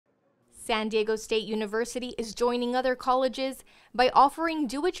San Diego State University is joining other colleges by offering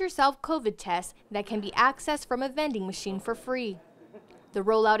do-it-yourself COVID tests that can be accessed from a vending machine for free. The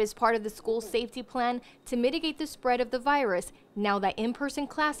rollout is part of the school's safety plan to mitigate the spread of the virus now that in-person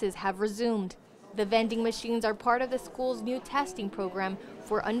classes have resumed. The vending machines are part of the school's new testing program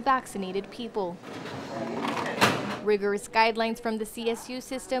for unvaccinated people. Rigorous guidelines from the CSU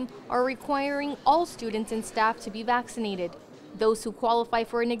system are requiring all students and staff to be vaccinated. Those who qualify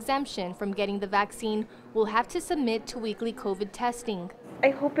for an exemption from getting the vaccine will have to submit to weekly COVID testing. I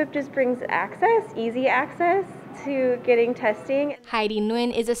hope it just brings access, easy access to getting testing. Heidi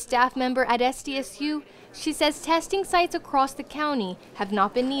Nguyen is a staff member at SDSU. She says testing sites across the county have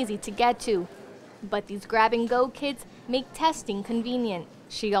not been easy to get to, but these grab-and-go kits make testing convenient.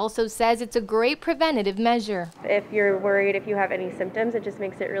 She also says it's a great preventative measure. If you're worried if you have any symptoms, it just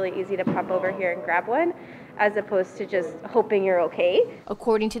makes it really easy to pop over here and grab one, as opposed to just hoping you're okay.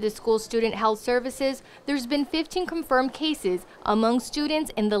 According to the school student health services, there's been 15 confirmed cases among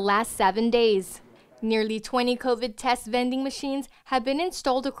students in the last 7 days. Nearly 20 COVID test vending machines have been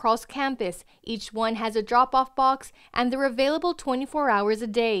installed across campus. Each one has a drop-off box, and they're available 24 hours a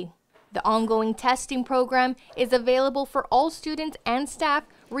day. The ongoing testing program is available for all students and staff,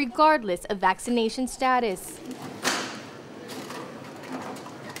 regardless of vaccination status.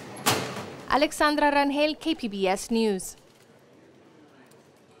 Alexandra Rangel, KPBS News.